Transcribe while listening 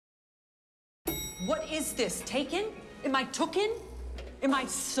What is this, taken? Am I tooken? Am I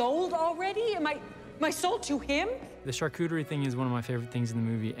sold already? Am I sold to him? The charcuterie thing is one of my favorite things in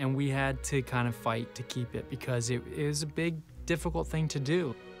the movie, and we had to kind of fight to keep it because it is a big, difficult thing to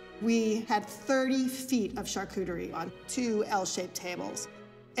do. We had 30 feet of charcuterie on 2 L-shaped tables.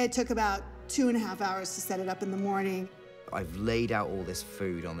 It took about 2.5 hours to set it up in the morning. I've laid out all this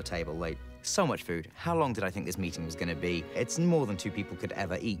food on the table, like, so much food. How long did I think this meeting was gonna be? It's more than 2 people could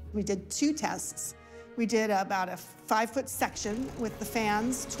ever eat. We did 2 tests. We did about a 5-foot section with the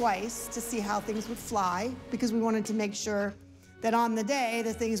fans twice to see how things would fly, because we wanted to make sure that on the day,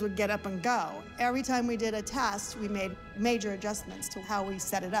 the things would get up and go. Every time we did a test, we made major adjustments to how we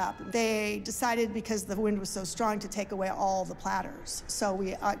set it up. They decided, because the wind was so strong, to take away all the platters. So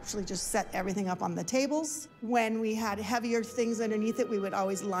we actually just set everything up on the tables. When we had heavier things underneath it, we would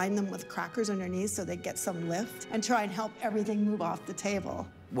always line them with crackers underneath so they'd get some lift and try and help everything move off the table.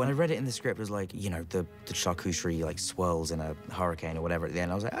 When I read it in the script, it was like, you know, the charcuterie like swirls in a hurricane or whatever at the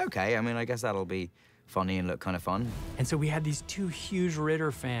end. I was like, okay, I mean, I guess that'll be funny and look kind of fun. And so we had these 2 huge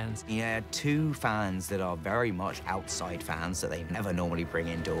Ritter fans. Yeah, 2 fans that are very much outside fans that they never normally bring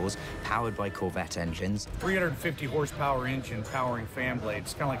indoors, powered by Corvette engines. 350 horsepower engine powering fan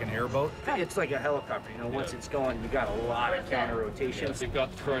blades, kind of like an airboat. It's like a helicopter, you know, once it's going, you got a lot of counter rotations. You've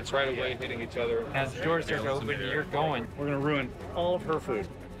got the currents right away hitting each other. As the doors start to open, you're going. We're gonna ruin all of her food.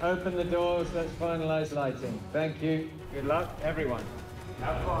 Open the doors, let's finalize lighting. Thank you. Good luck, everyone.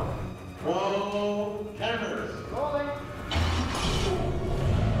 Have fun. Roll cameras. Rolling.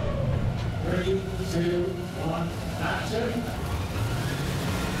 3, 2, 1, action.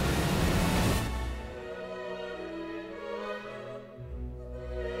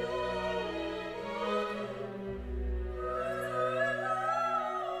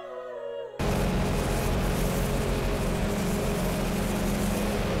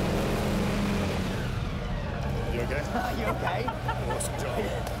 You okay? You okay? Awesome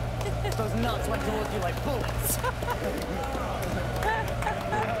job. Those nuts went towards you like bullets.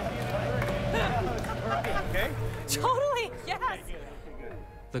 Okay? Totally, yes.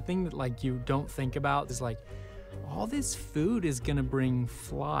 The thing that like you don't think about is like, all this food is gonna bring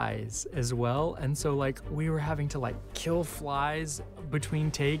flies as well. And so like we were having to like kill flies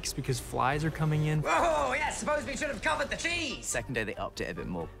between takes because flies are coming in. Whoa, yeah, suppose we should have covered the cheese. Second day, they upped it a bit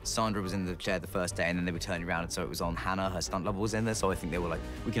more. Sandra was in the chair the first day, and then they were turning around, and so it was on Hannah, her stunt double was in there, so I think they were like,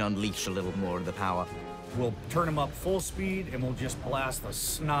 we can unleash a little more of the power. We'll turn them up full speed, and we'll just blast the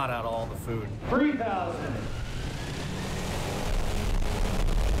snot out of all the food. 3,000.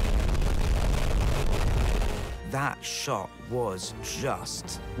 That shot was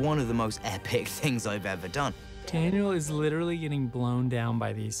just one of the most epic things I've ever done. Daniel is literally getting blown down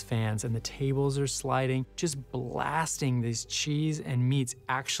by these fans, and the tables are sliding, just blasting this cheese and meats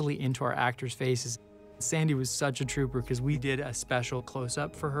actually into our actors' faces. Sandy was such a trooper because we did a special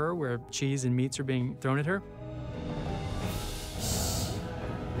close-up for her where cheese and meats are being thrown at her.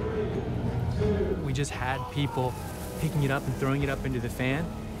 We just had people picking it up and throwing it up into the fan,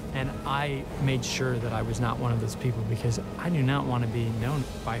 and I made sure that I was not one of those people because I do not want to be known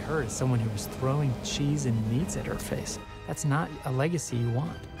by her as someone who was throwing cheese and meats at her face. That's not a legacy you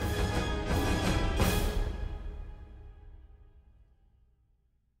want.